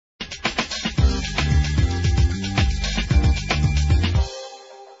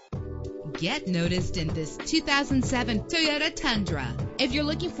Get noticed in this 2007 Toyota Tundra. If you're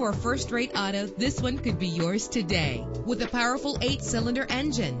looking for a first-rate auto, this one could be yours today. With a powerful 8-cylinder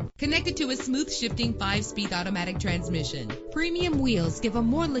engine connected to a smooth shifting 5-speed automatic transmission, premium wheels give a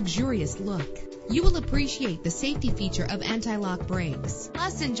more luxurious look. You will appreciate the safety feature of anti-lock brakes.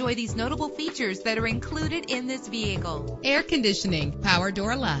 Plus, enjoy these notable features that are included in this vehicle: air conditioning, power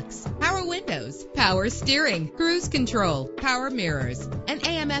door locks, power windows, power steering, cruise control, power mirrors, an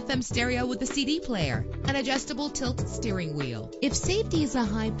AM/FM stereo with a CD player, an adjustable tilt steering wheel. If safety is a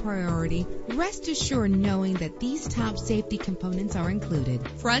high priority, rest assured knowing that these top safety components are included: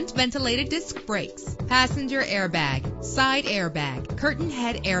 front ventilated disc brakes, passenger airbag, side airbag, curtain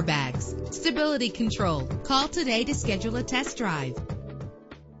head airbags, stability control. Call today to schedule a test drive.